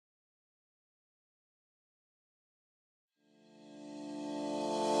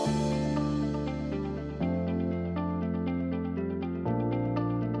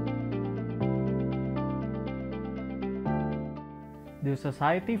The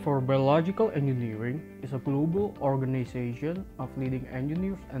Society for Biological Engineering is a global organization of leading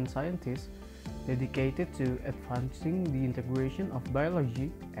engineers and scientists dedicated to advancing the integration of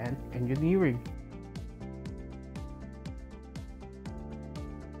biology and engineering.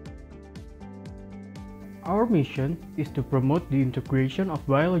 Our mission is to promote the integration of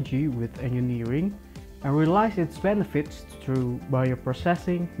biology with engineering and realize its benefits through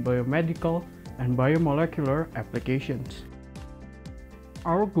bioprocessing, biomedical, and biomolecular applications.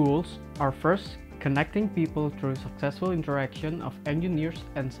 Our goals are first, connecting people through successful interaction of engineers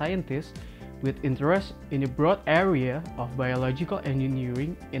and scientists with interest in a broad area of biological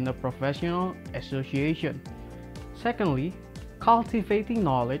engineering in a professional association. Secondly, cultivating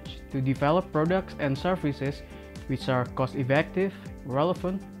knowledge to develop products and services which are cost-effective,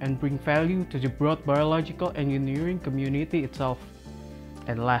 relevant, and bring value to the broad biological engineering community itself.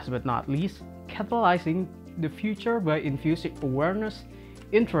 And last but not least, catalyzing the future by infusing awareness,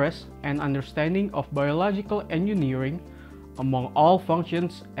 interest, and understanding of biological engineering among all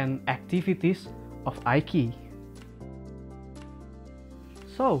functions and activities of IKI.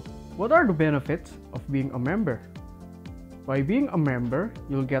 So, what are the benefits of being a member? By being a member,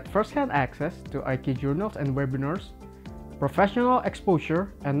 you'll get first-hand access to IKI journals and webinars, professional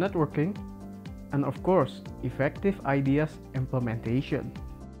exposure and networking, and of course, effective ideas implementation.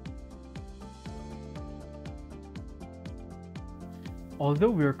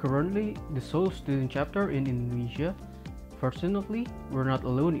 Although we're currently the sole student chapter in Indonesia, fortunately, we're not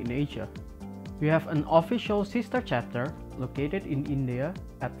alone in Asia. We have an official sister chapter located in India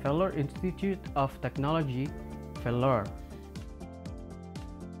at Vellore Institute of Technology, Vellore.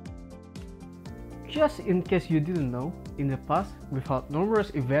 Just in case you didn't know, in the past, we've held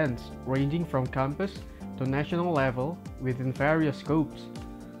numerous events ranging from campus to national level within various scopes.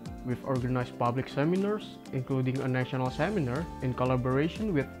 We've organized public seminars, including a national seminar in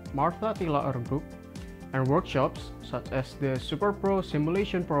collaboration with Martha Tilaar Group, and workshops such as the Super Pro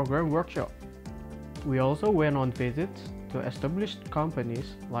Simulation Program workshop. We also went on visits to established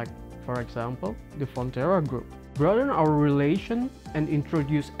companies like, for example, the Fonterra Group. Broaden our relation and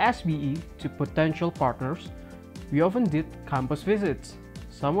introduce SBE to potential partners, we often did campus visits.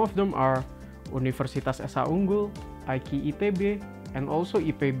 Some of them are Universitas Esa Unggul, IKI ITB, and also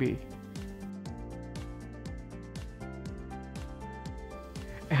IPB.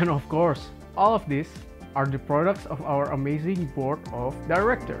 And of course, all of these are the products of our amazing board of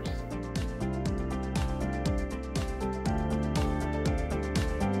directors.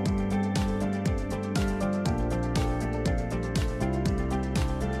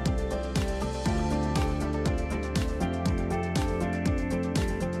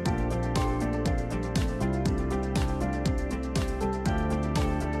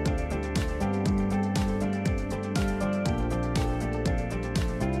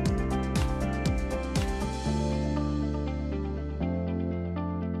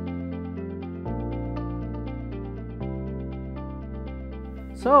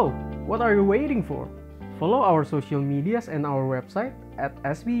 So, what are you waiting for? Follow our social medias and our website at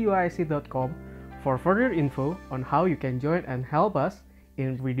sbeuisc.com for further info on how you can join and help us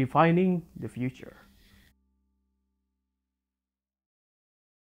in redefining the future.